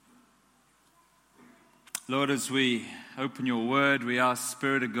Lord, as we open your word, we ask,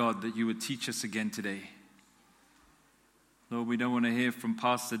 Spirit of God, that you would teach us again today. Lord, we don't want to hear from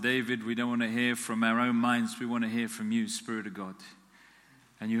Pastor David. We don't want to hear from our own minds. We want to hear from you, Spirit of God.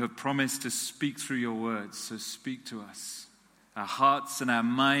 And you have promised to speak through your words, so speak to us. Our hearts and our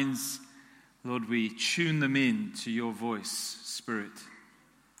minds, Lord, we tune them in to your voice, Spirit.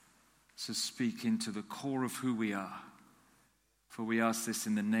 So speak into the core of who we are. For we ask this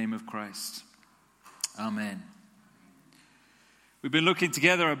in the name of Christ. Amen. We've been looking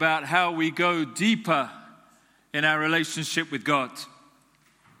together about how we go deeper in our relationship with God.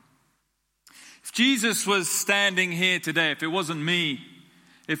 If Jesus was standing here today, if it wasn't me,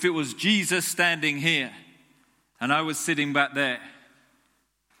 if it was Jesus standing here and I was sitting back there,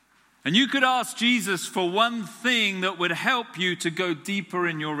 and you could ask Jesus for one thing that would help you to go deeper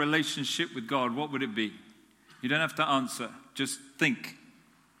in your relationship with God, what would it be? You don't have to answer, just think.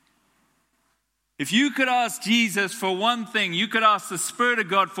 If you could ask Jesus for one thing, you could ask the Spirit of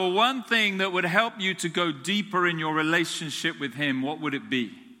God for one thing that would help you to go deeper in your relationship with Him, what would it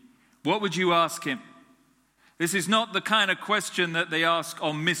be? What would you ask Him? This is not the kind of question that they ask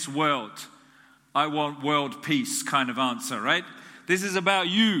on Miss World. I want world peace kind of answer, right? This is about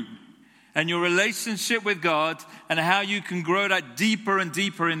you and your relationship with God and how you can grow that deeper and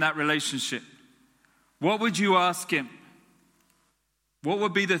deeper in that relationship. What would you ask Him? What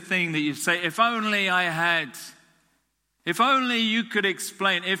would be the thing that you say, if only I had, if only you could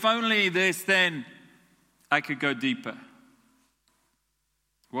explain, if only this, then I could go deeper?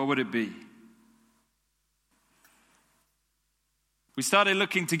 What would it be? We started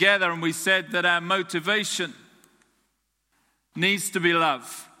looking together and we said that our motivation needs to be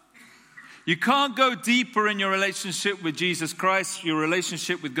love. You can't go deeper in your relationship with Jesus Christ, your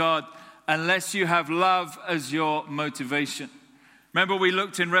relationship with God, unless you have love as your motivation. Remember, we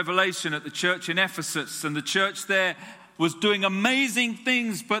looked in Revelation at the church in Ephesus, and the church there was doing amazing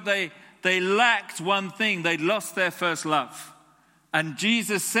things, but they lacked one thing. They'd lost their first love. And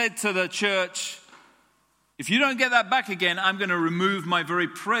Jesus said to the church, if you don't get that back again, I'm going to remove my very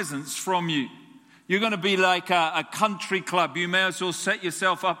presence from you. You're going to be like a country club. You may as well set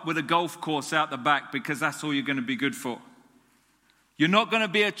yourself up with a golf course out the back, because that's all you're going to be good for. You're not going to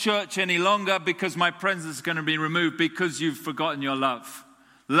be a church any longer because my presence is going to be removed, because you've forgotten your love.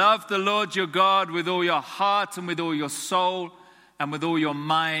 Love the Lord your God with all your heart and with all your soul and with all your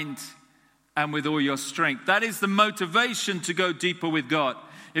mind and with all your strength. That is the motivation to go deeper with God.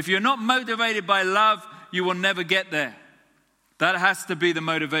 If you're not motivated by love, you will never get there. That has to be the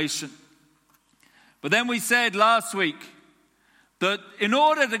motivation. But then we said last week that in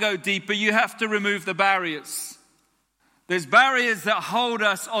order to go deeper, you have to remove the barriers. There's barriers that hold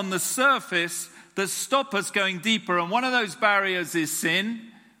us on the surface that stop us going deeper. And one of those barriers is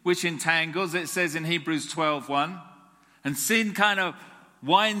sin, which entangles. It says in Hebrews 12:1. And sin kind of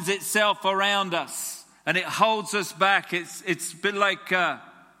winds itself around us and it holds us back. It's a bit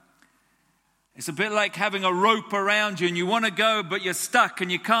like having a rope around you and you want to go, but you're stuck and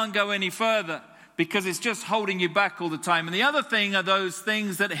you can't go any further because it's just holding you back all the time. And the other thing are those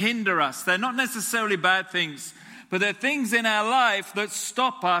things that hinder us. They're not necessarily bad things, but there are things in our life that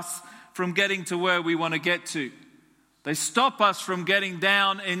stop us from getting to where we want to get to. They stop us from getting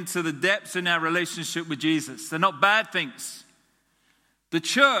down into the depths in our relationship with Jesus. They're not bad things. The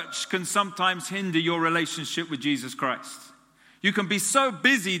church can sometimes hinder your relationship with Jesus Christ. You can be so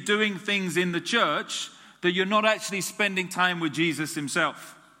busy doing things in the church that you're not actually spending time with Jesus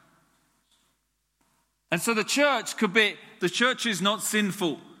himself. And so the church is not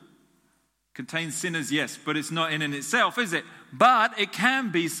sinful. Contains sinners, yes, but it's not in itself, is it? But it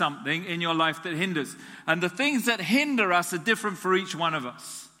can be something in your life that hinders. And the things that hinder us are different for each one of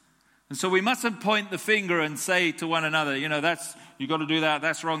us. And so we mustn't point the finger and say to one another, you got to do that,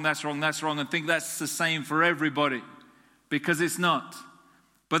 that's wrong, and think that's the same for everybody. Because it's not.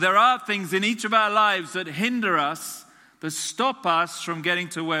 But there are things in each of our lives that hinder us, that stop us from getting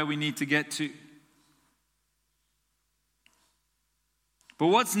to where we need to get to. But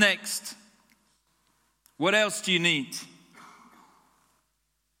what's next? What else do you need?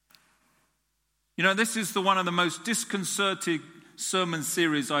 This is one of the most disconcerting sermon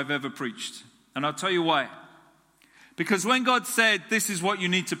series I've ever preached. And I'll tell you why. Because when God said, this is what you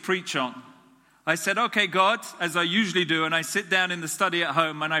need to preach on, I said, okay, God, as I usually do, and I sit down in the study at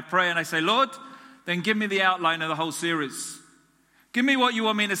home and I pray and I say, Lord, then give me the outline of the whole series. Give me what you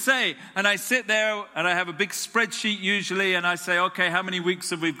want me to say. And I sit there and I have a big spreadsheet usually and I say, okay, how many weeks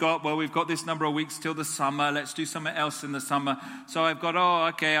have we got? Well, we've got this number of weeks till the summer. Let's do something else in the summer. So I've got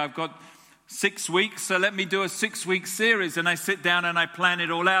 6 weeks, so let me do a 6-week series. And I sit down and I plan it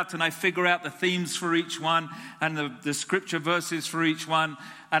all out and I figure out the themes for each one and the scripture verses for each one.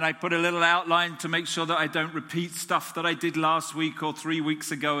 And I put a little outline to make sure that I don't repeat stuff that I did last week or 3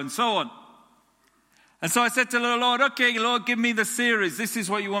 weeks ago and so on. And so I said to the Lord, okay, Lord, give me the series. This is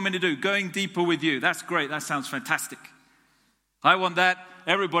what you want me to do, going deeper with you. That's great. That sounds fantastic. I want that.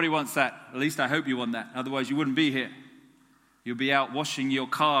 Everybody wants that. At least I hope you want that. Otherwise you wouldn't be here. You'll be out washing your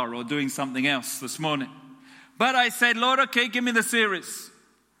car or doing something else this morning. But I said, Lord, okay, give me the series.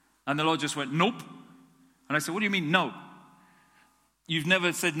 And the Lord just went, nope. And I said, what do you mean, no? You've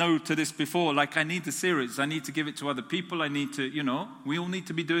never said no to this before. Like, I need the series. I need to give it to other people. I need to, we all need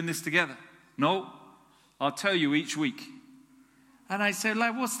to be doing this together. No, I'll tell you each week. And I said,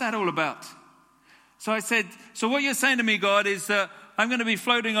 like, what's that all about? So I said, so what you're saying to me, God, is that I'm going to be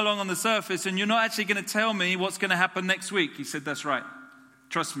floating along on the surface and you're not actually going to tell me what's going to happen next week. He said, that's right.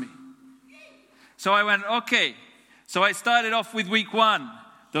 Trust me. So I went, okay. So I started off with week 1.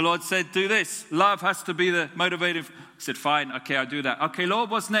 The Lord said, do this. Love has to be the motivative. I said, fine. Okay, I'll do that. Okay,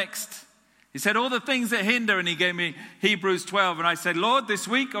 Lord, what's next? He said, all the things that hinder. And he gave me Hebrews 12. And I said, Lord, this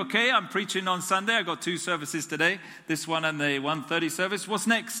week, okay, I'm preaching on Sunday. I got 2 services today. This one and the 1:30 service. What's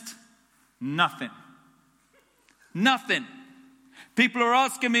next? Nothing. Nothing. People are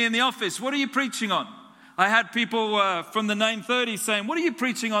asking me in the office, what are you preaching on? I had people from the 9:30 saying, what are you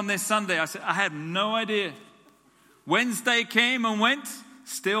preaching on this Sunday? I said, I have no idea. Wednesday came and went,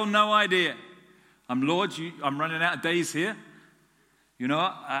 still no idea. I'm running out of days here.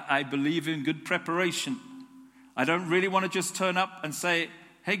 I believe in good preparation. I don't really want to just turn up and say,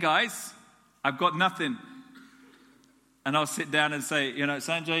 hey guys, I've got nothing. And I'll sit down and say,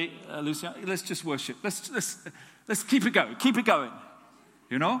 Sanjay, Lucia, let's just worship. Let's keep it going. Keep it going.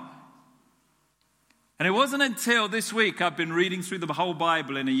 And it wasn't until this week, I've been reading through the whole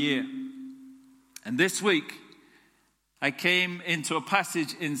Bible in a year. And this week, I came into a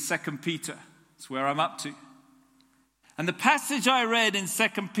passage in 2 Peter. That's where I'm up to. And the passage I read in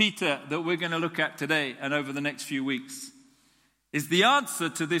 2 Peter that we're going to look at today and over the next few weeks is the answer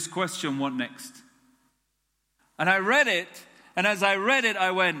to this question, what next? And I read it, and as I read it,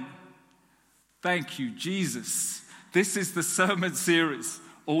 I went, thank you, Jesus. This is the sermon series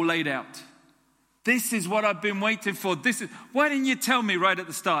all laid out. This is what I've been waiting for. Why didn't you tell me right at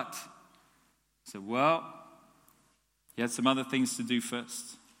the start? I said, well, you had some other things to do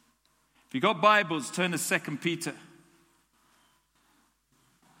first. If you've got Bibles, turn to 2 Peter.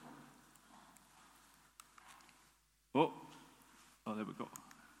 Oh, there we go.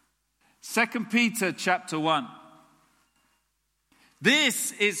 2 Peter chapter 1.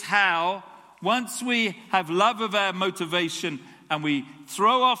 This is how, once we have love of our motivation and we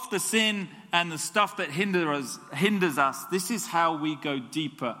throw off the sin and the stuff that hinders us, this is how we go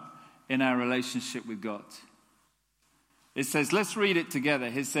deeper in our relationship with God. It says, let's read it together.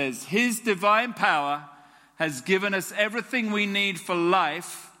 It says, His divine power has given us everything we need for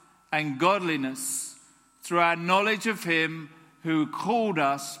life and godliness through our knowledge of Him who called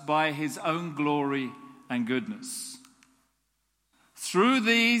us by His own glory and goodness. Through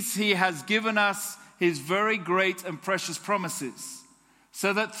these He has given us His very great and precious promises,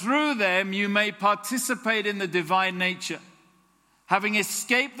 so that through them you may participate in the divine nature, having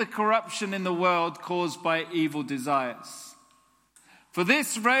escaped the corruption in the world caused by evil desires. For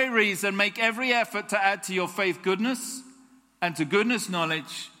this very reason, make every effort to add to your faith goodness, and to goodness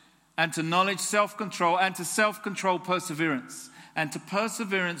knowledge, and to knowledge self-control, and to self-control perseverance, and to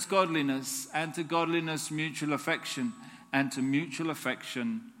perseverance godliness, and to godliness mutual affection, and to mutual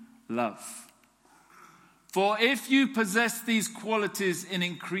affection love. For if you possess these qualities in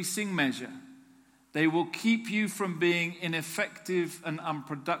increasing measure, they will keep you from being ineffective and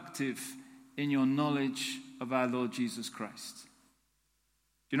unproductive in your knowledge of our Lord Jesus Christ.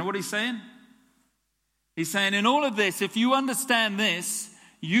 Do you know what he's saying? He's saying in all of this, if you understand this,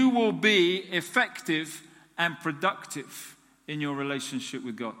 you will be effective and productive in your relationship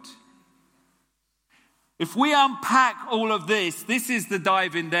with God. If we unpack all of this, this is the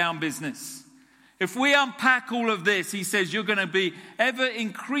diving down business. If we unpack all of this, he says you're going to be ever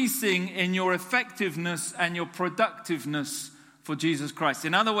increasing in your effectiveness and your productiveness for Jesus Christ.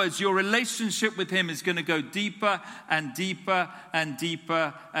 In other words, your relationship with him is going to go deeper and deeper and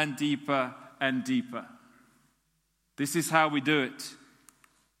deeper and deeper and deeper. This is how we do it.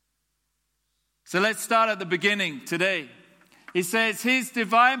 So let's start at the beginning today. He says, His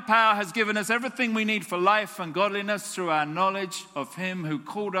divine power has given us everything we need for life and godliness through our knowledge of Him who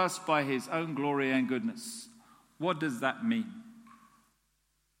called us by His own glory and goodness. What does that mean?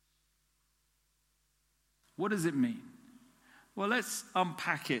 What does it mean? Well, let's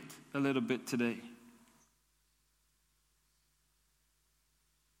unpack it a little bit today.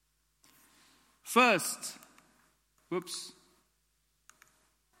 First,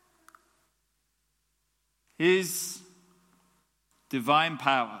 His divine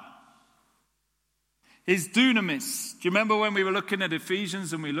power. His dunamis. Do you remember when we were looking at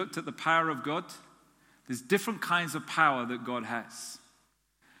Ephesians and we looked at the power of God? There's different kinds of power that God has.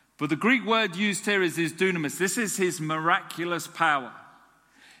 But the Greek word used here is his dunamis. This is his miraculous power.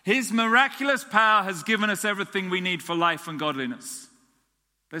 His miraculous power has given us everything we need for life and godliness.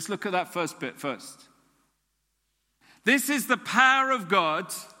 Let's look at that first bit first. This is the power of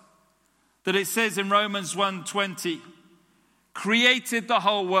God that it says in Romans 1:20, created the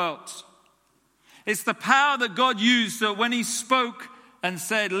whole world. It's the power that God used that when he spoke and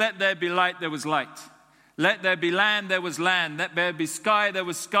said, let there be light, there was light. Let there be land, there was land. Let there be sky, there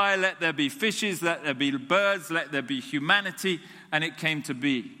was sky. Let there be fishes, let there be birds, let there be humanity, and it came to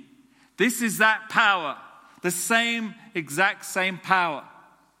be. This is that power, the exact same power.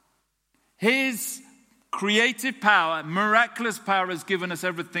 His creative power, miraculous power has given us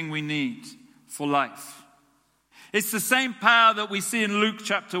everything we need for life. It's the same power that we see in Luke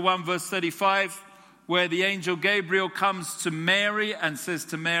chapter 1 verse 35, where the angel Gabriel comes to Mary and says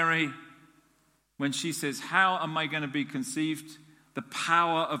to Mary, when she says, how am I going to be conceived? The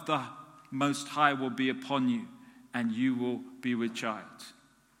power of the Most High will be upon you, and you will be with child.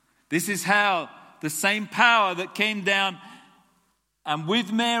 This is how the same power that came down and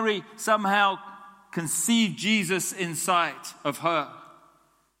with Mary somehow conceived Jesus inside of her.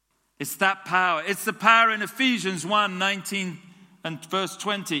 It's that power. It's the power in Ephesians 1:19 and verse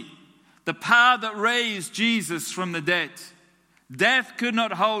 20. The power that raised Jesus from the dead. Death could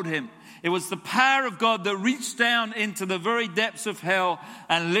not hold him. It was the power of God that reached down into the very depths of hell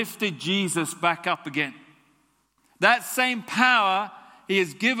and lifted Jesus back up again. That same power, he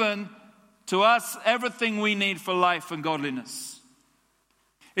has given to us everything we need for life and godliness.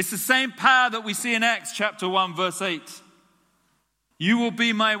 It's the same power that we see in Acts chapter 1 verse 8. You will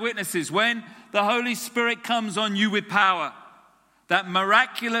be my witnesses when the Holy Spirit comes on you with power. That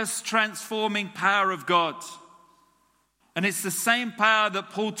miraculous transforming power of God. And it's the same power that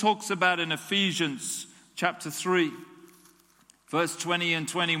Paul talks about in Ephesians chapter 3, verse 20 and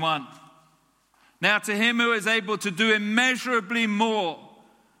 21. Now to him who is able to do immeasurably more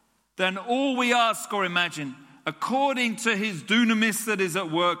than all we ask or imagine, according to his dunamis that is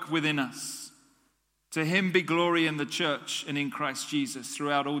at work within us. To him be glory in the church and in Christ Jesus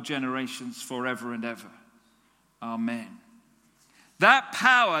throughout all generations, forever and ever. Amen. That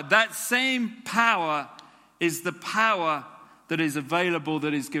power, that same power, is the power that is available,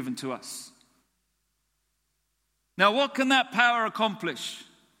 that is given to us. Now, what can that power accomplish?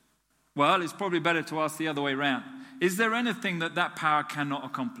 Well, it's probably better to ask the other way around. Is there anything that power cannot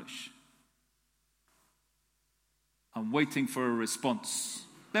accomplish? I'm waiting for a response.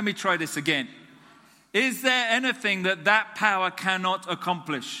 Let me try this again. Is there anything that power cannot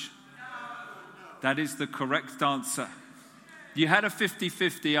accomplish? That is the correct answer. You had a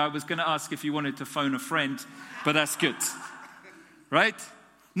 50-50. I was going to ask if you wanted to phone a friend, but that's good. Right?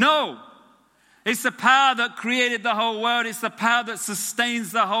 No. It's the power that created the whole world. It's the power that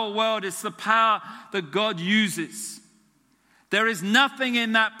sustains the whole world. It's the power that God uses. There is nothing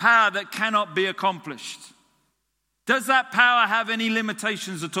in that power that cannot be accomplished. Does that power have any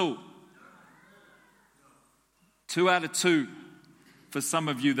limitations at all? 2 out of 2 for some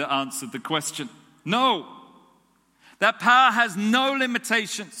of you that answered the question. No. That power has no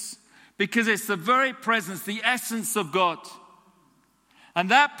limitations because it's the very presence, the essence of God. And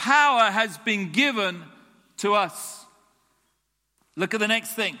that power has been given to us. Look at the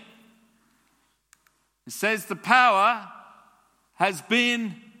next thing. It says the power has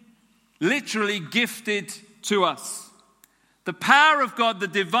been literally gifted to us. The power of God, the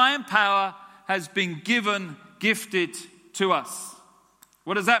divine power, has been gifted to us.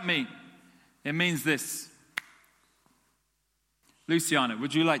 What does that mean? It means this. Luciano,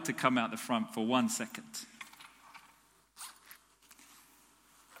 would you like to come out the front for 1 second?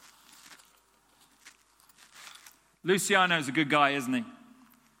 Luciano is a good guy, isn't he?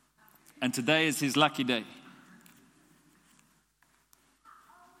 And today is his lucky day.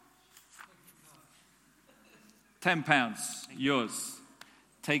 £10, yours.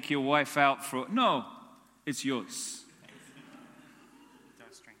 Take your wife out for... No, it's yours.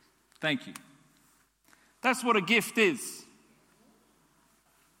 Thank you. That's what a gift is.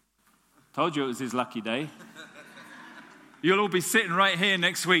 Told you it was his lucky day. You'll all be sitting right here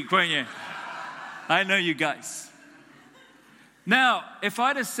next week, won't you? I know you guys. Now, if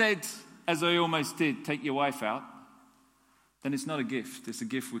I'd have said, as I almost did, take your wife out, then it's not a gift. It's a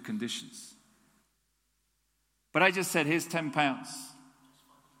gift with conditions. But I just said, here's £10.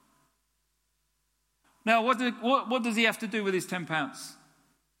 Now, what does he have to do with his £10?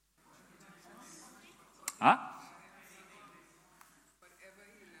 Huh?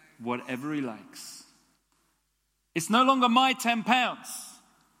 Whatever he likes. It's no longer my £10.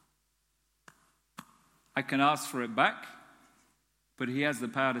 I can ask for it back, but he has the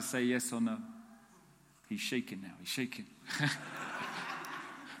power to say yes or no. He's shaking now. He's shaking.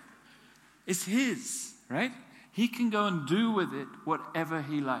 It's his, right? He can go and do with it whatever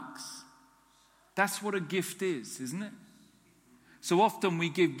he likes. That's what a gift is, isn't it? So often we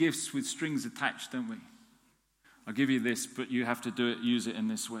give gifts with strings attached, don't we? I'll give you this, but you have to use it in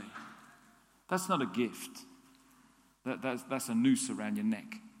this way. That's not a gift. That's a noose around your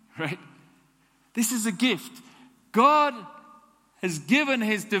neck, right? This is a gift. God has given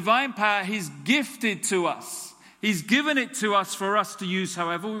his divine power. He's gifted to us. He's given it to us for us to use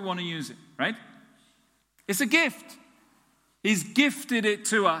however we want to use it, right? It's a gift. He's gifted it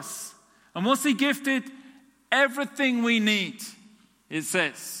to us. And what's he gifted? Everything we need, it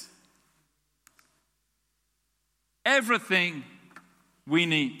says. Everything we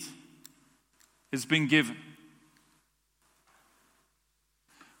need has been given.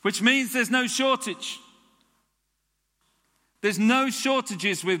 Which means there's no shortage. There's no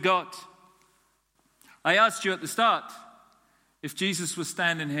shortages with God. I asked you at the start, if Jesus was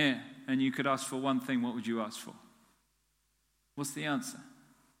standing here and you could ask for one thing, what would you ask for? What's the answer?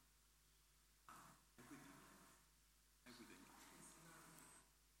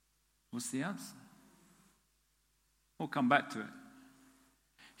 What's the answer? We'll come back to it.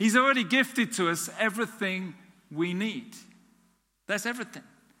 He's already gifted to us everything we need. That's everything.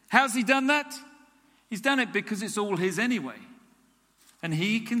 How's he done that? He's done it because it's all his anyway. And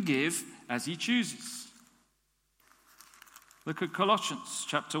he can give as he chooses. Look at Colossians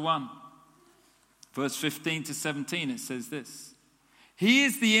chapter 1, verse 15 to 17. It says this. He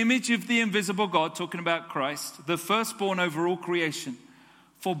is the image of the invisible God, talking about Christ, the firstborn over all creation.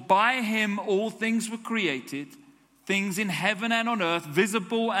 For by him all things were created, things in heaven and on earth,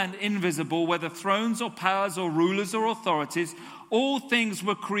 visible and invisible, whether thrones or powers or rulers or authorities. All things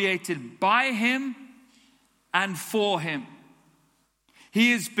were created by him and for him.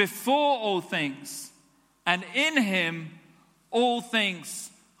 He is before all things, and in him all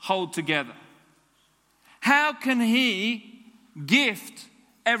things hold together. How can he gift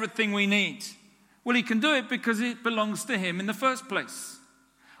everything we need? Well, he can do it because it belongs to him in the first place.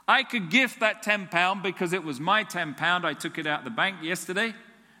 I could gift that £10 because it was my £10. I took it out of the bank yesterday,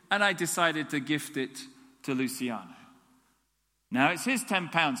 and I decided to gift it to Luciano. Now it's his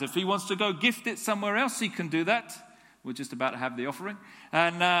 £10. If he wants to go gift it somewhere else, he can do that. We're just about to have the offering.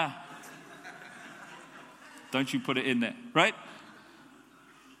 And don't you put it in there, right?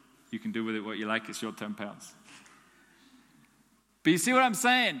 You can do with it what you like. It's your £10. But you see what I'm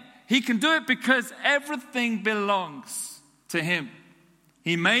saying? He can do it because everything belongs to him.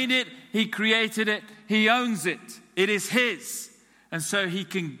 He made it. He created it. He owns it. It is his. And so he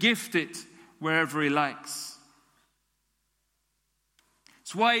can gift it wherever he likes.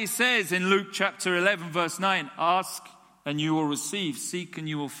 That's why he says in Luke chapter 11, verse 9, ask and you will receive, seek and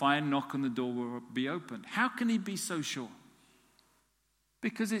you will find, knock and the door will be opened. How can he be so sure?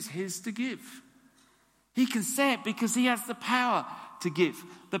 Because it's his to give. He can say it because he has the power to give.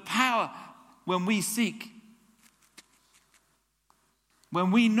 The power when we seek,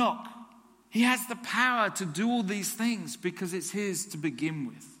 when we knock. He has the power to do all these things because it's his to begin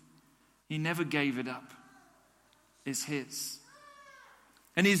with. He never gave it up. It's his.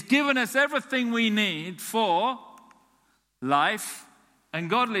 And he's given us everything we need for life and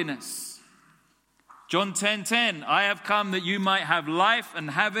godliness. John 10:10, I have come that you might have life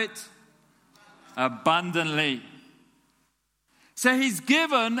and have it abundantly. So he's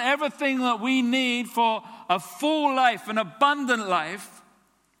given everything that we need for a full life, an abundant life,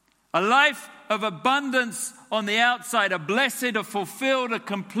 a life of abundance on the outside, a blessed, a fulfilled, a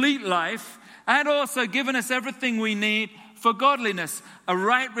complete life, and also given us everything we need for godliness, a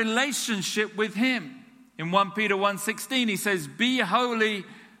right relationship with him. In 1 Peter 1:16, he says, be holy,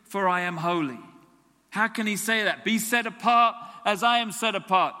 for I am holy. How can he say that? Be set apart as I am set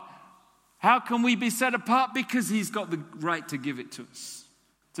apart. How can we be set apart? Because he's got the right to give it to us,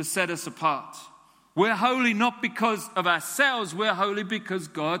 to set us apart. We're holy not because of ourselves. We're holy because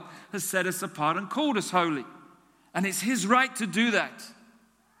God has set us apart and called us holy. And it's his right to do that.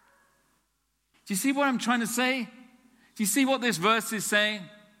 Do you see what I'm trying to say? Do you see what this verse is saying?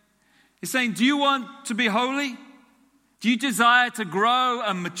 It's saying, do you want to be holy? Do you desire to grow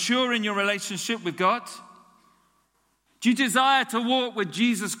and mature in your relationship with God? Do you desire to walk with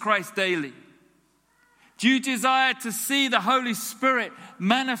Jesus Christ daily? Do you desire to see the Holy Spirit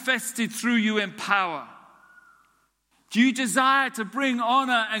manifested through you in power? Do you desire to bring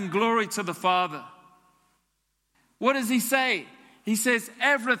honor and glory to the Father? What does he say? He says,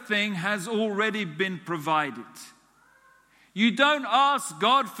 everything has already been provided. You don't ask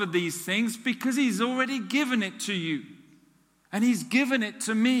God for these things because he's already given it to you. And he's given it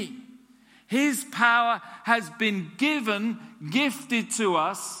to me. His power has been gifted to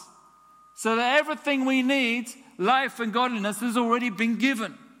us, so that everything we need, life and godliness, has already been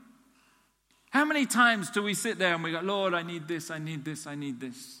given. How many times do we sit there and we go, Lord, I need this, I need this, I need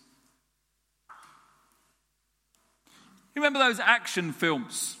this. You remember those action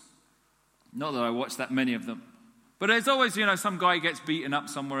films? Not that I watch that many of them. But there's always, some guy gets beaten up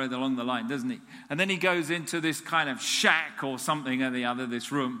somewhere along the line, doesn't he? And then he goes into this kind of shack or something or the other,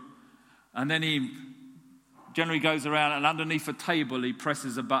 this room. And then he generally goes around and underneath a table he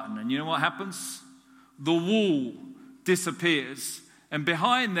presses a button. And you know what happens? The wall disappears. And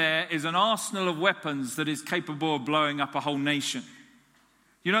behind there is an arsenal of weapons that is capable of blowing up a whole nation.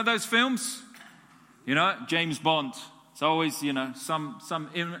 You know those films? James Bond. It's always, some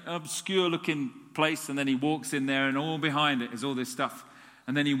obscure-looking place, and then he walks in there, and all behind it is all this stuff.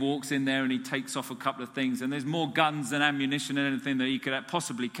 And then he walks in there, and he takes off a couple of things, and there's more guns and ammunition and anything that he could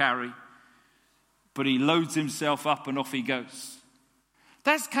possibly carry. But he loads himself up, and off he goes.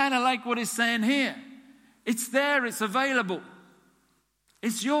 That's kind of like what he's saying here. It's there, it's available.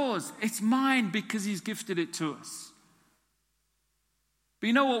 It's yours, it's mine, because he's gifted it to us. But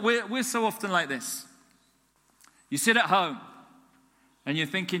you know what? We're so often like this. You sit at home and you're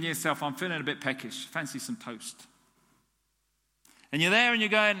thinking to yourself, I'm feeling a bit peckish, fancy some toast. And you're there and you're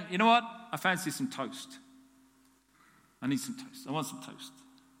going, you know what? I fancy some toast. I need some toast. I want some toast.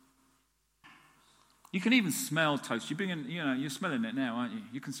 You can even smell toast. You're smelling it now, aren't you?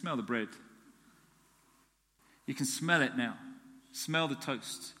 You can smell the bread. You can smell it now. Smell the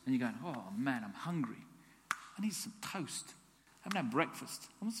toast. And you're going, oh man, I'm hungry. I need some toast. I haven't had breakfast.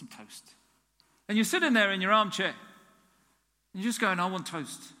 I want some toast. And you're sitting there in your armchair. And you're just going, I want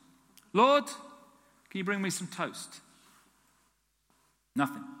toast. Lord, can you bring me some toast?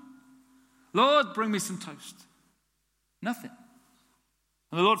 Nothing. Lord, bring me some toast. Nothing.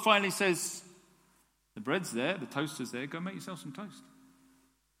 And the Lord finally says, the bread's there, the toaster's there, go make yourself some toast.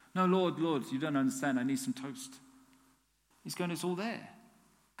 No, Lord, you don't understand, I need some toast. He's going, it's all there.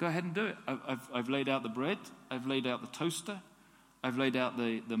 Go ahead and do it. I've laid out the bread, I've laid out the toaster, I've laid out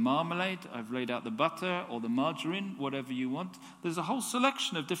the marmalade, I've laid out the butter or the margarine, whatever you want. There's a whole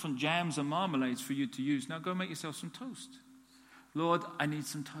selection of different jams and marmalades for you to use. Now go make yourself some toast. Lord, I need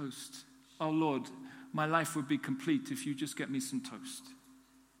some toast. Oh Lord, my life would be complete if you just get me some toast.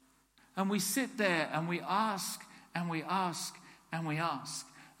 And we sit there and we ask and we ask and we ask.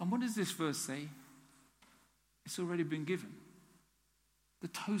 And what does this verse say? It's already been given. The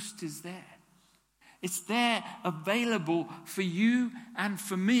toast is there. It's there, available for you and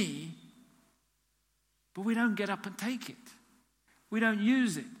for me, but we don't get up and take it. We don't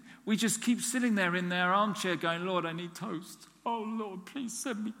use it. We just keep sitting there in their armchair going, Lord, I need toast. Oh, Lord, please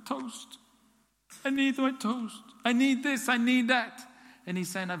send me toast. I need my toast. I need this, I need that. And he's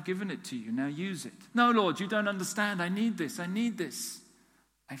saying, I've given it to you, now use it. No, Lord, you don't understand. I need this, I need this.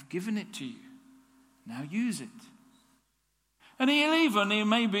 I've given it to you, now use it. And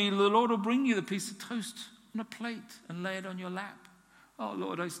maybe the Lord will bring you the piece of toast on a plate and lay it on your lap. Oh,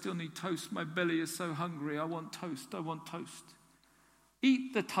 Lord, I still need toast. My belly is so hungry. I want toast. I want toast.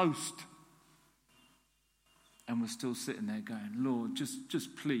 Eat the toast. And we're still sitting there going, Lord,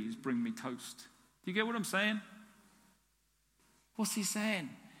 just please bring me toast. Do you get what I'm saying? What's he saying?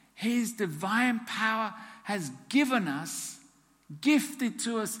 His divine power has given us, gifted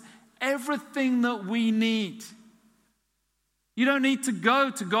to us, everything that we need. You don't need to go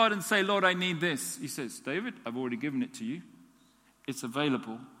to God and say, Lord, I need this. He says, David, I've already given it to you. It's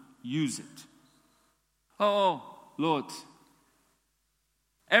available. Use it. Oh, Lord.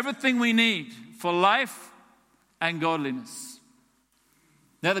 Everything we need for life and godliness.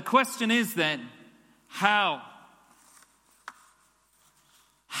 Now the question is then, how?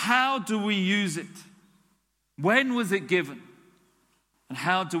 How do we use it? When was it given? And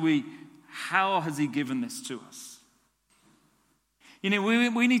how has he given this to us? You know,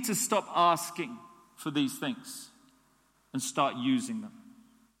 we need to stop asking for these things and start using them.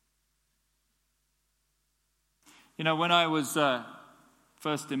 You know, when I was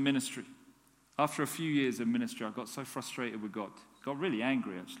first in ministry, after a few years of ministry, I got so frustrated with God. Got really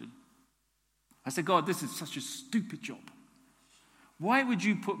angry, actually. I said, God, this is such a stupid job. Why would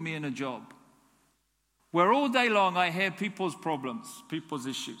you put me in a job where all day long I hear people's problems, people's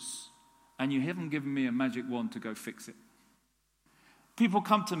issues, and you haven't given me a magic wand to go fix it. People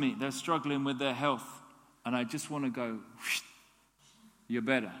come to me, they're struggling with their health, and I just want to go, you're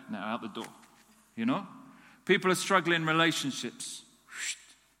better, now out the door, you know? People are struggling in relationships,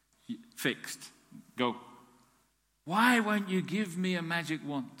 fixed, go. Why won't you give me a magic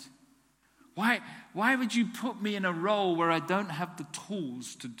wand? Why would you put me in a role where I don't have the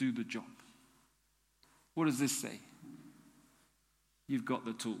tools to do the job? What does this say? You've got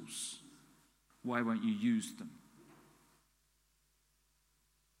the tools. Why won't you use them?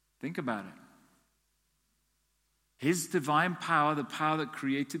 Think about it. His divine power, the power that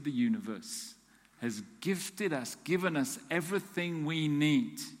created the universe, has gifted us, given us everything we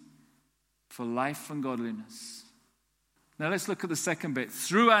need for life and godliness. Now let's look at the second bit.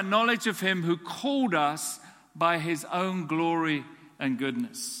 Through our knowledge of him who called us by his own glory and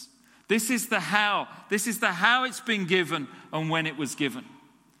goodness. This is the how. This is the how it's been given and when it was given.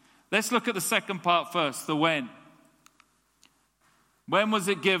 Let's look at the second part first, the when. When was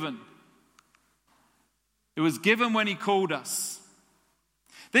it given? It was given when he called us.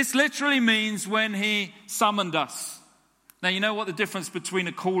 This literally means when he summoned us. Now, you know what the difference between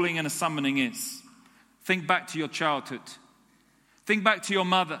a calling and a summoning is. Think back to your childhood. Think back to your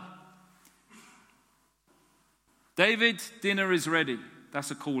mother. David, dinner is ready.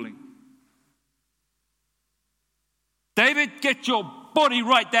 That's a calling. David, get your body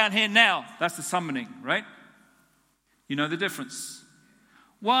right down here now. That's the summoning, right? You know the difference.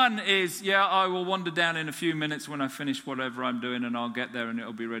 One is, yeah, I will wander down in a few minutes when I finish whatever I'm doing and I'll get there and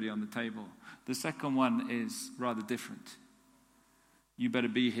it'll be ready on the table. The second one is rather different. You better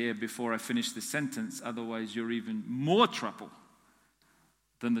be here before I finish this sentence, otherwise you're even more trouble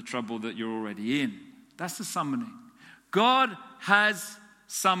than the trouble that you're already in. That's the summoning. God has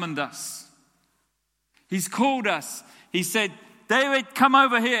summoned us. He's called us. He said, David, come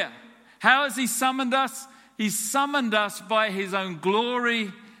over here. How has he summoned us? He's summoned us by his own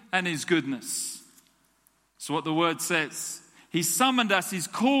glory and his goodness. That's what the word says. He summoned us. He's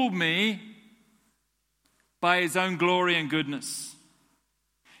called me by his own glory and goodness.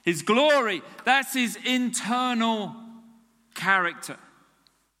 His glory, that's his internal character.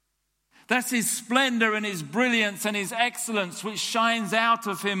 That's his splendor and his brilliance and his excellence, which shines out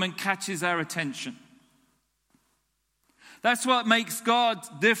of him and catches our attention. That's what makes God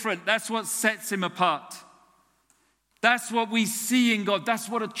different. That's what sets him apart. That's what we see in God. That's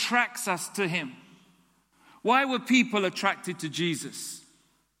what attracts us to him. Why were people attracted to Jesus?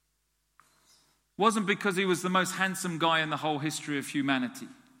 It wasn't because he was the most handsome guy in the whole history of humanity.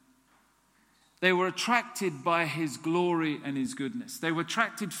 They were attracted by his glory and his goodness. They were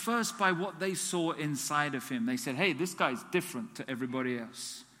attracted first by what they saw inside of him. They said, hey, this guy's different to everybody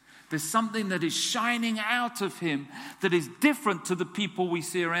else. There's something that is shining out of him that is different to the people we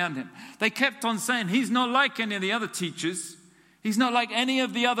see around him. They kept on saying, he's not like any of the other teachers. He's not like any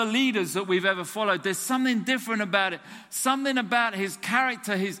of the other leaders that we've ever followed. There's something different about it. Something about his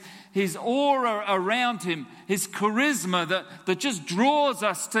character, his aura around him, his charisma that just draws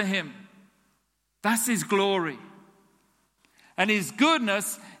us to him. That's his glory. And his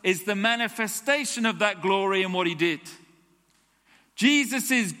goodness is the manifestation of that glory in what he did.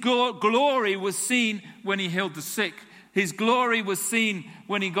 Jesus' glory was seen when he healed the sick. His glory was seen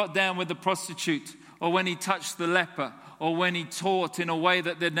when he got down with the prostitute, or when he touched the leper, or when he taught in a way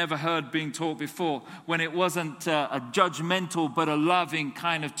that they'd never heard being taught before, when it wasn't a judgmental but a loving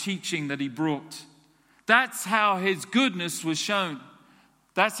kind of teaching that he brought. That's how his goodness was shown.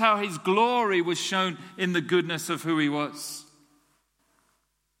 That's how his glory was shown in the goodness of who he was.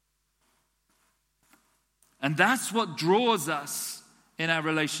 And that's what draws us in our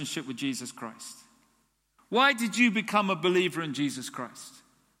relationship with Jesus Christ. Why did you become a believer in Jesus Christ?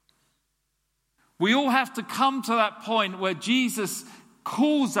 We all have to come to that point where Jesus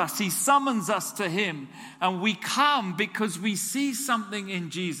calls us, he summons us to him, and we come because we see something in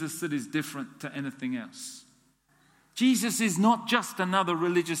Jesus that is different to anything else. Jesus is not just another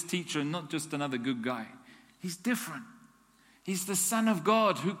religious teacher and not just another good guy. He's different. He's the Son of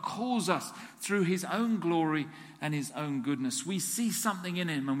God who calls us through his own glory and his own goodness. We see something in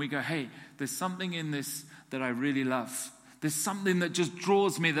him and we go, hey, there's something in this that I really love. There's something that just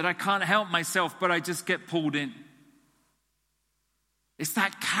draws me that I can't help myself, but I just get pulled in. It's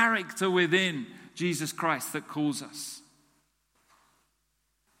that character within Jesus Christ that calls us.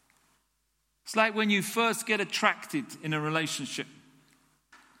 It's like when you first get attracted in a relationship.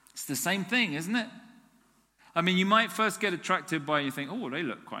 It's the same thing, isn't it? I mean, you might first get attracted by, you think, oh, they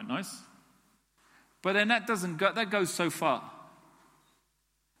look quite nice. But then that goes so far.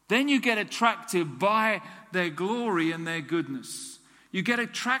 Then you get attracted by their glory and their goodness. You get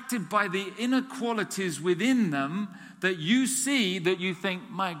attracted by the inequalities within them that you see, that you think,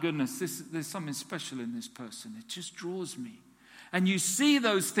 my goodness, there's something special in this person. It just draws me. And you see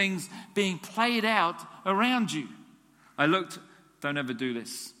those things being played out around you. Don't ever do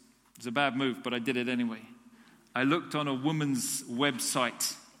this. It's a bad move, but I did it anyway. I looked on a woman's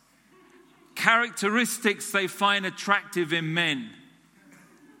website. Characteristics they find attractive in men.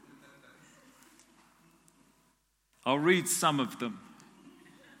 I'll read some of them.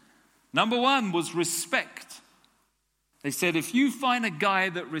 Number 1 was respect. They said, if you find a guy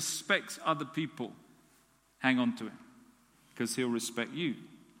that respects other people, hang on to him, because he'll respect you.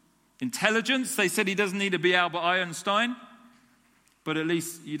 Intelligence, they said he doesn't need to be Albert Einstein, but at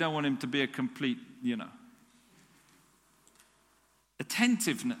least you don't want him to be a complete,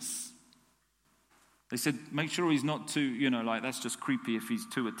 Attentiveness. They said, make sure he's not too, that's just creepy if he's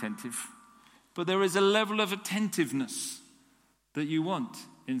too attentive. But there is a level of attentiveness that you want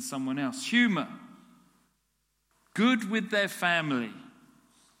in someone else. Humor. Good with their family.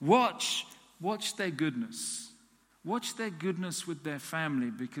 Watch their goodness. Watch their goodness with their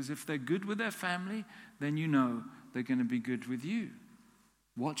family, because if they're good with their family, then you know they're going to be good with you.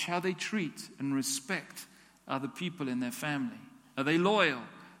 Watch how they treat and respect other people in their family. Are they loyal?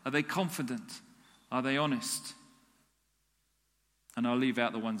 Are they confident? Are they honest? And I'll leave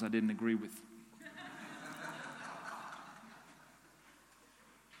out the ones I didn't agree with.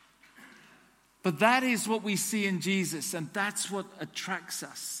 But that is what we see in Jesus, and that's what attracts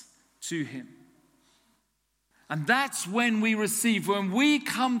us to him. And that's when we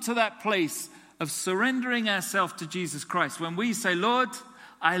come to that place of surrendering ourselves to Jesus Christ, when we say, Lord,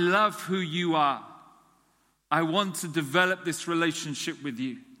 I love who you are. I want to develop this relationship with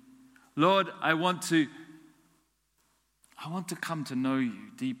you. Lord, I want to come to know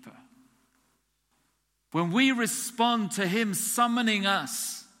you deeper. When we respond to him summoning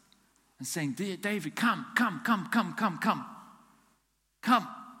us, and saying, dear David, come.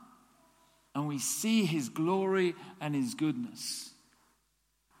 And we see his glory and his goodness.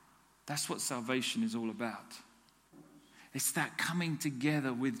 That's what salvation is all about. It's that coming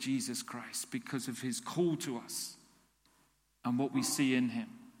together with Jesus Christ because of his call to us and what we see in him.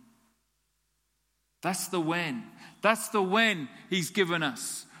 That's the when. That's the when he's given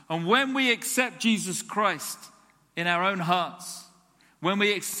us. And when we accept Jesus Christ in our own hearts, when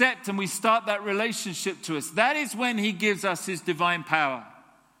we accept and we start that relationship to us, that is when he gives us his divine power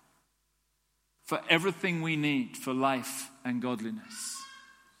for everything we need for life and godliness.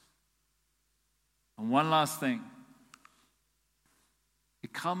 And one last thing.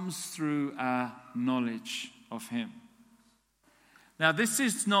 It comes through our knowledge of him. Now, this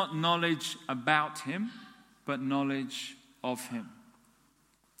is not knowledge about him, but knowledge of him.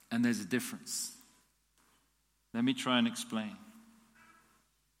 And there's a difference. Let me try and explain.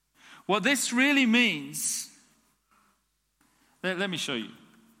 What this really means, let me show you.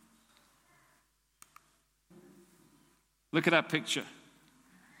 Look at that picture.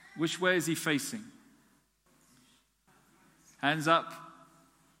 Which way is he facing? Hands up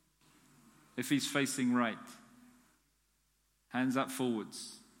if he's facing right. Hands up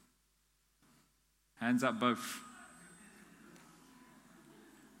forwards. Hands up both.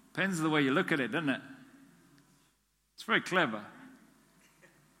 Depends on the way you look at it, doesn't it? It's very clever.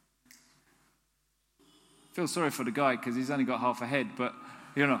 Feel sorry for the guy because he's only got half a head, but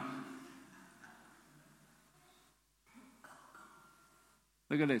Look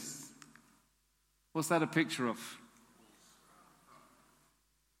at this. What's that a picture of?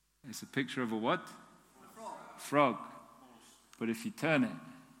 It's a picture of a what? Frog. But if you turn it,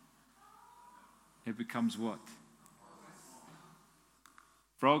 it becomes what?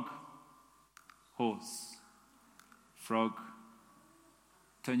 Frog, horse. Frog.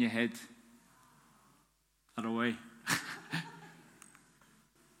 Turn your head. Other way.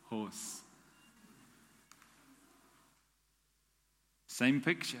 Horse. Same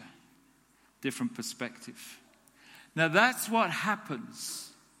picture, different perspective. Now that's what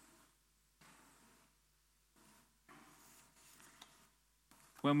happens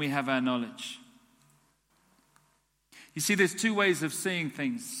when we have our knowledge. You see, there's two ways of seeing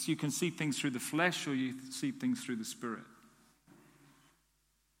things. You can see things through the flesh, or you see things through the spirit.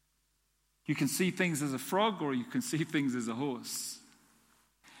 You can see things as a frog, or you can see things as a horse.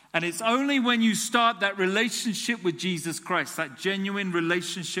 And it's only when you start that relationship with Jesus Christ, that genuine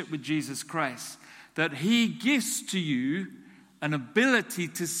relationship with Jesus Christ, that he gives to you an ability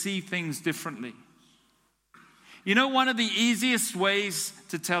to see things differently. You know, one of the easiest ways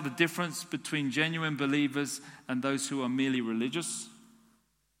to tell the difference between genuine believers and those who are merely religious?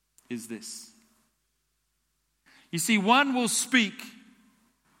 is this. You see, one will speak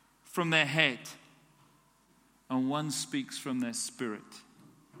from their head, and one speaks from their spirit.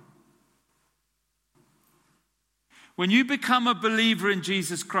 When you become a believer in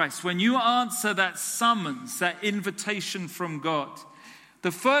Jesus Christ, when you answer that summons, that invitation from God,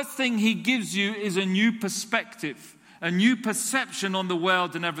 the first thing he gives you is a new perspective, a new perception on the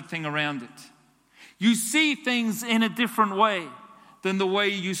world and everything around it. You see things in a different way than the way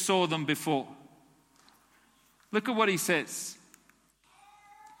you saw them before. Look at what he says.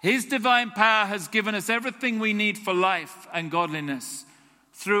 His divine power has given us everything we need for life and godliness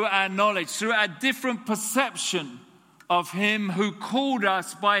through our knowledge, through our different perception of him who called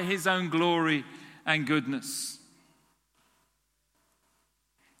us by his own glory and goodness.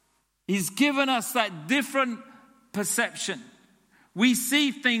 He's given us that different perception. We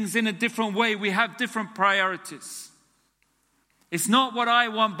see things in a different way. We have different priorities. It's not what I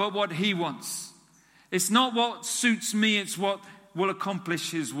want, but what he wants. It's not what suits me, it's what will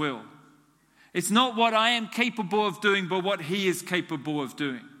accomplish his will. It's not what I am capable of doing, but what he is capable of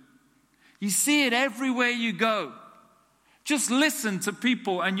doing. You see it everywhere you go. Just listen to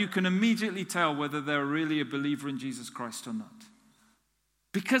people and you can immediately tell whether they're really a believer in Jesus Christ or not.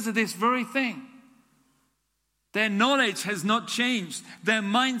 Because of this very thing. Their knowledge has not changed. Their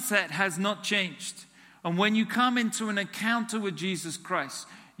mindset has not changed. And when you come into an encounter with Jesus Christ,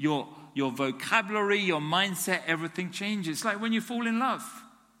 your vocabulary, your mindset, everything changes. It's like when you fall in love.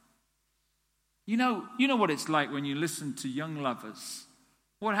 You know what it's like when you listen to young lovers.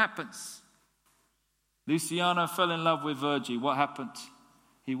 What happens? Luciano fell in love with Virgie. What happened?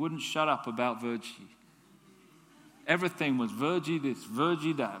 He wouldn't shut up about Virgie. Everything was Virgie this,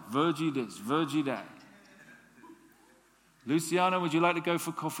 Virgie that, Virgie this, Virgie that. Luciano, would you like to go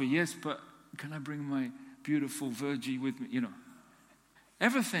for coffee? Yes, but can I bring my beautiful Virgie with me? You know,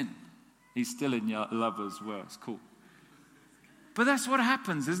 everything. He's still in love as well. It's cool. But that's what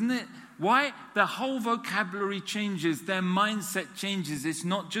happens, isn't it? Why? The whole vocabulary changes. Their mindset changes. It's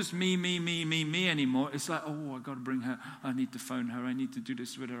not just me anymore. It's like, oh, I got to bring her. I need to phone her. I need to do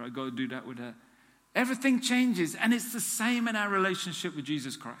this with her. I got to do that with her. Everything changes. And it's the same in our relationship with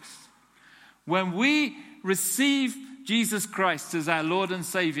Jesus Christ. When we receive Jesus Christ as our Lord and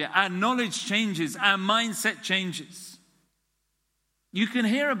Savior, our knowledge changes. Our mindset changes. You can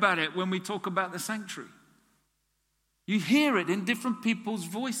hear about it when we talk about the sanctuary. You hear it in different people's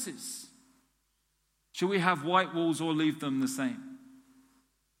voices. Should we have white walls or leave them the same?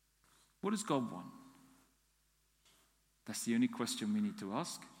 What does God want? That's the only question we need to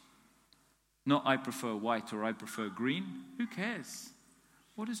ask. Not I prefer white or I prefer green. Who cares?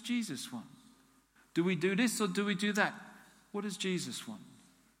 What does Jesus want? Do we do this or do we do that? What does Jesus want?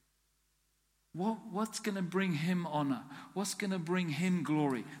 What's going to bring him honor? What's going to bring him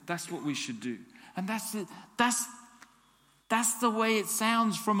glory? That's what we should do. And that's it. That's the way it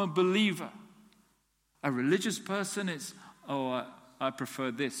sounds from a believer. A religious person, it's, I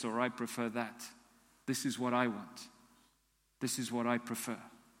prefer this or I prefer that. This is what I want. This is what I prefer.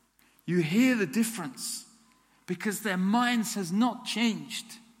 You hear the difference because their minds has not changed.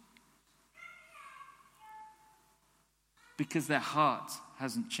 Because their heart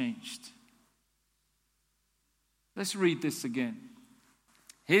hasn't changed. Let's read this again.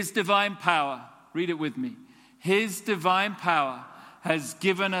 His divine power, read it with me. His divine power has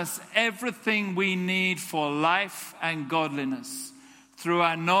given us everything we need for life and godliness through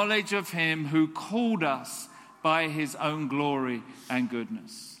our knowledge of him who called us by his own glory and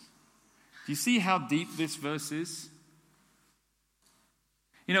goodness. Do you see how deep this verse is?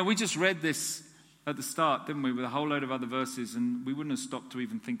 You know, we just read this at the start, didn't we, with a whole load of other verses, and we wouldn't have stopped to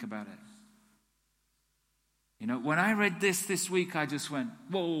even think about it. You know, when I read this week, I just went,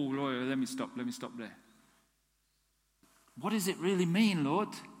 whoa, Lord, let me stop there. What does it really mean, Lord?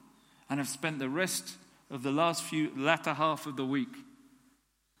 And I've spent the rest of the latter half of the week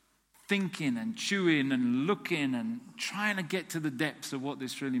thinking and chewing and looking and trying to get to the depths of what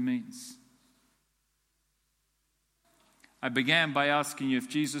this really means. I began by asking you, if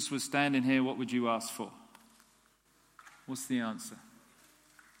Jesus was standing here, what would you ask for? What's the answer?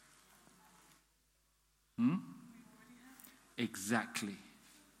 Exactly.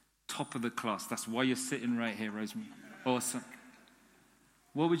 Top of the class. That's why you're sitting right here, Rosemary. Awesome.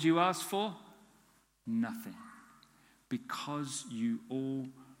 What would you ask for? Nothing. Because you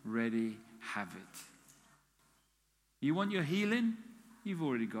already have it. You want your healing? You've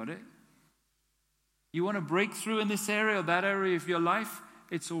already got it. You want a breakthrough in this area or that area of your life?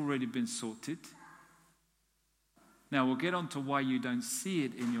 It's already been sorted. Now, we'll get on to why you don't see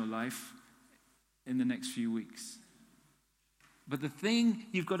it in your life in the next few weeks. But the thing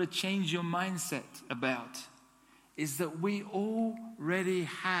you've got to change your mindset about is that we already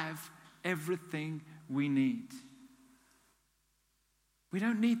have everything we need. We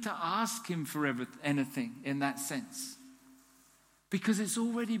don't need to ask him for anything in that sense, because it's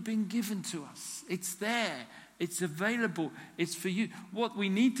already been given to us. It's there. It's available. It's for you. What we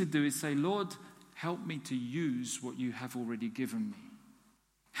need to do is say, Lord, help me to use what you have already given me.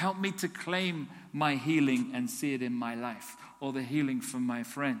 Help me to claim my healing and see it in my life, or the healing from my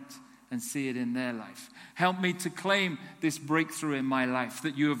friend and see it in their life. Help me to claim this breakthrough in my life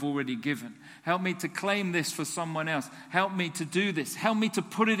that you have already given. Help me to claim this for someone else. Help me to do this. Help me to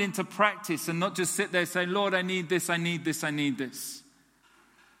put it into practice and not just sit there saying, Lord, I need this, I need this, I need this.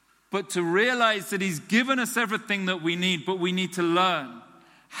 But to realize that he's given us everything that we need, but we need to learn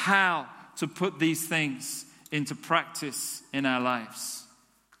how to put these things into practice in our lives.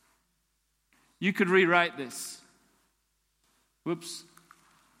 You could rewrite this. Whoops.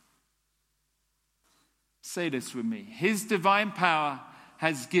 Say this with me. His divine power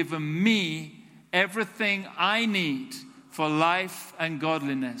has given me everything I need for life and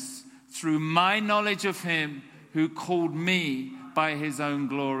godliness through my knowledge of him who called me by his own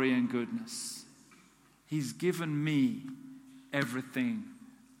glory and goodness. He's given me everything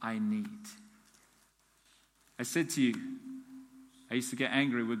I need. I said to you, I used to get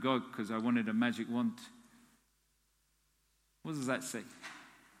angry with God because I wanted a magic wand. What does that say?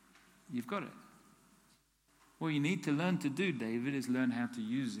 You've got it. What you need to learn to do, David, is learn how to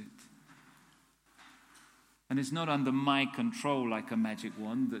use it. And it's not under my control like a magic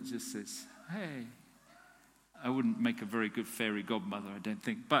wand that just says, hey. I wouldn't make a very good fairy godmother, I don't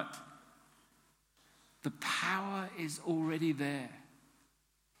think. But the power is already there.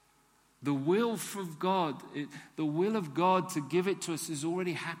 The will of God to give it to us has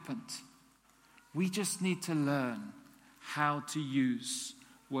already happened. We just need to learn how to use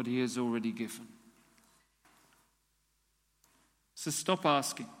what he has already given. So stop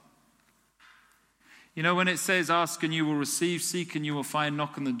asking. You know, when it says, ask and you will receive, seek and you will find,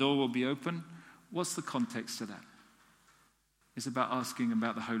 knock and the door will be open, what's the context to that? It's about asking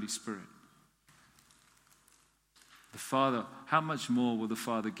about the Holy Spirit. The Father, how much more will the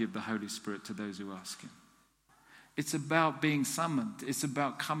Father give the Holy Spirit to those who ask him? It's about being summoned. It's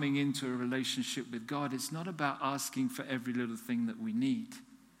about coming into a relationship with God. It's not about asking for every little thing that we need.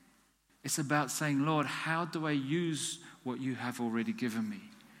 It's about saying, Lord, how do I use what you have already given me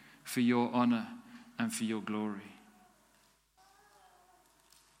for your honor and for your glory?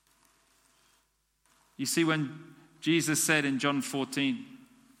 You see, when Jesus said in John 14,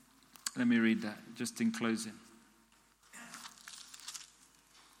 let me read that just in closing.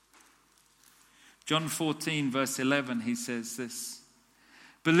 John 14, verse 11, he says this.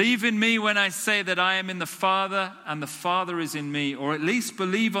 Believe in me when I say that I am in the Father and the Father is in me, or at least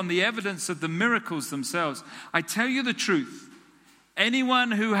believe on the evidence of the miracles themselves. I tell you the truth.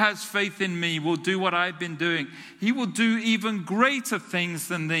 Anyone who has faith in me will do what I've been doing. He will do even greater things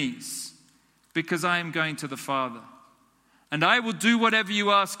than these, because I am going to the Father. And I will do whatever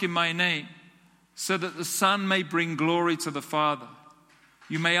you ask in my name, so that the Son may bring glory to the Father.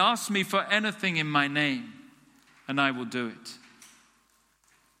 You may ask me for anything in my name, and I will do it.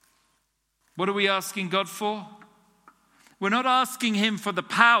 What are we asking God for? We're not asking him for the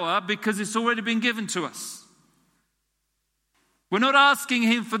power, because it's already been given to us. We're not asking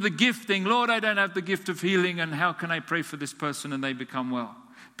him for the gifting. Lord, I don't have the gift of healing, and how can I pray for this person and they become well?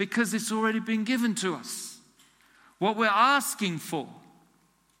 Because it's already been given to us. What we're asking for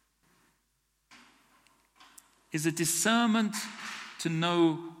is a discernment to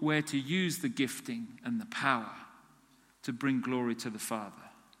know where to use the gifting and the power to bring glory to the Father.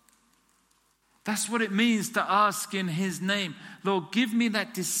 That's what it means to ask in his name. Lord, give me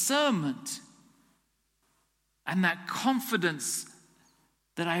that discernment and that confidence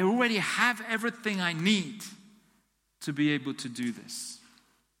that I already have everything I need to be able to do this.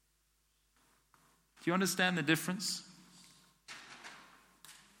 Do you understand the difference?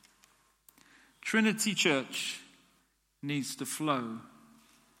 Trinity Church needs to flow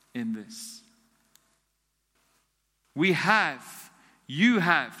in this. We have, you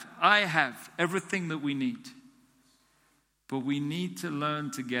have, I have everything that we need. But we need to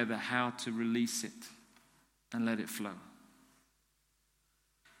learn together how to release it and let it flow.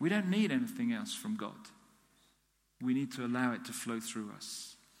 We don't need anything else from God. We need to allow it to flow through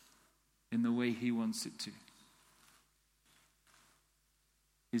us in the way he wants it to.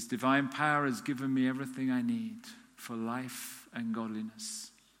 His divine power has given me everything I need for life and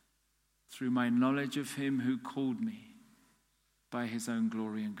godliness through my knowledge of him who called me by his own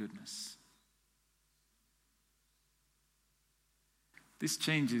glory and goodness. This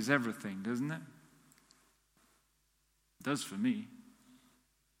changes everything, doesn't it? It does for me.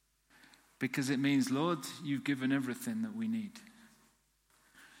 Because it means, Lord, you've given everything that we need.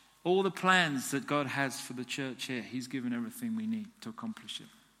 All the plans that God has for the church here, he's given everything we need to accomplish it.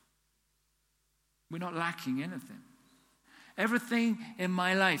 We're not lacking anything. Everything in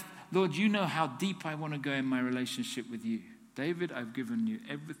my life, Lord, you know how deep I want to go in my relationship with you. David, I've given you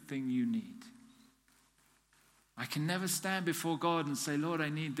everything you need. I can never stand before God and say, Lord, I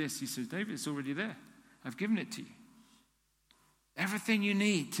need this. He says, David, it's already there. I've given it to you. Everything you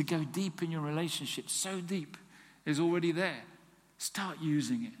need to go deep in your relationship, so deep, is already there. Start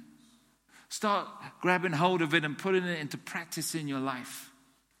using it. Start grabbing hold of it and putting it into practice in your life.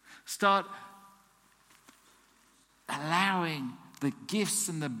 Start allowing the gifts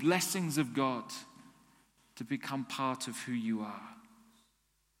and the blessings of God to become part of who you are.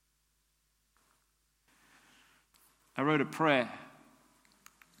 I wrote a prayer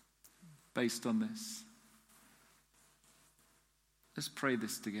based on this. Let's pray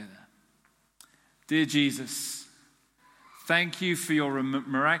this together. Dear Jesus, thank you for your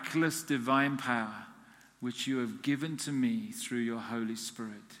miraculous divine power, which you have given to me through your Holy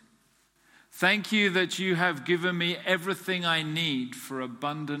Spirit. Thank you that you have given me everything I need for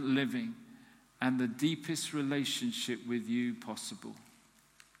abundant living and the deepest relationship with you possible.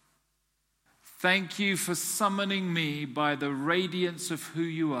 Thank you for summoning me by the radiance of who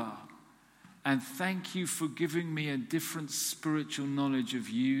you are. And thank you for giving me a different spiritual knowledge of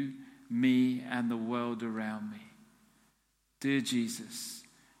you, me, and the world around me. Dear Jesus,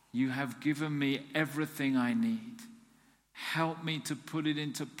 you have given me everything I need. Help me to put it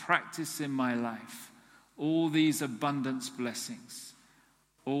into practice in my life. All these abundance blessings,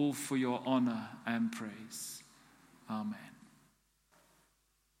 all for your honor and praise. Amen.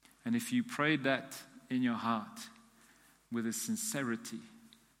 And if you prayed that in your heart with a sincerity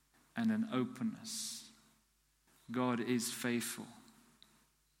and an openness, God is faithful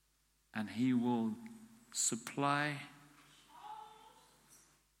and he will supply.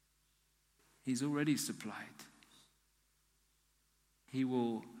 He's already supplied. He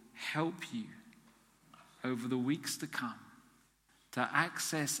will help you over the weeks to come to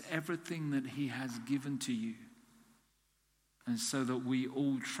access everything that he has given to you, and so that we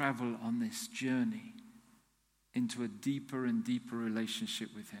all travel on this journey into a deeper and deeper relationship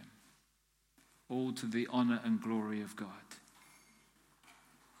with him, all to the honor and glory of God.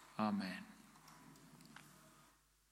 Amen.